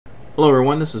Hello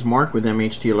everyone, this is Mark with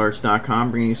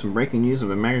MHTalerts.com bringing you some breaking news of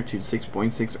a magnitude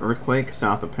 6.6 earthquake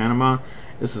south of Panama.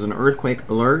 This is an earthquake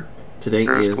alert. Today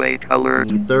is the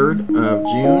 3rd of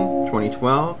June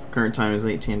 2012. Current time is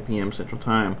 8:10 p.m. Central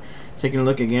Time. Taking a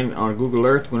look again on Google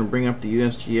Earth, I'm going to bring up the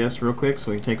USGS real quick so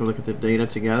we can take a look at the data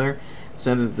together. It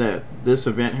says that this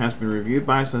event has been reviewed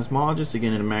by a seismologist,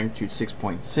 again in a magnitude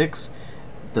 6.6.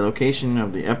 The location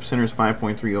of the epicenter is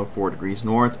 5.304 degrees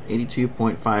north,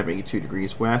 82.582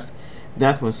 degrees west.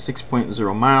 Depth was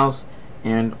 6.0 miles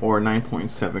and or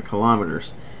 9.7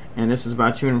 kilometers. And this is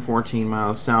about 214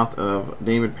 miles south of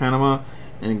Dmin, Panama.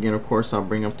 And again, of course, I'll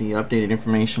bring up the updated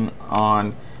information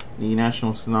on the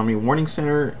National Tsunami Warning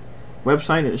Center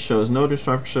website. It shows no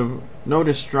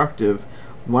destructive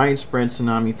widespread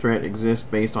tsunami threat exists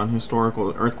based on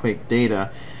historical earthquake data.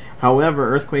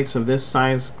 However, earthquakes of this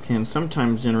size can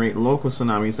sometimes generate local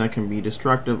tsunamis that can be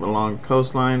destructive along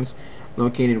coastlines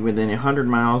located within 100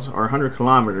 miles or 100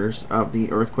 kilometers of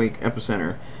the earthquake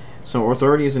epicenter. So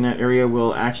authorities in that area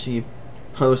will actually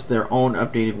post their own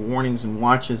updated warnings and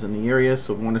watches in the area,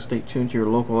 so we want to stay tuned to your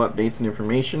local updates and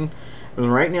information. But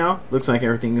right now, looks like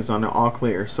everything is on the all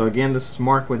clear. So again, this is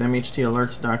Mark with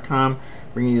MHTalerts.com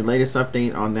bringing you the latest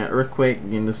update on that earthquake.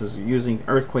 Again, this is using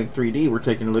Earthquake 3D. We're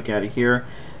taking a look at it here.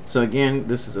 So again,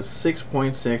 this is a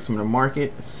 6.6, I'm going to mark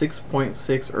it,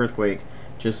 6.6 earthquake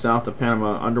just south of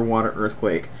Panama, underwater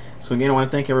earthquake. So again, I want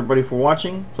to thank everybody for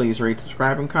watching. Please rate,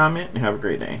 subscribe, and comment, and have a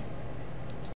great day.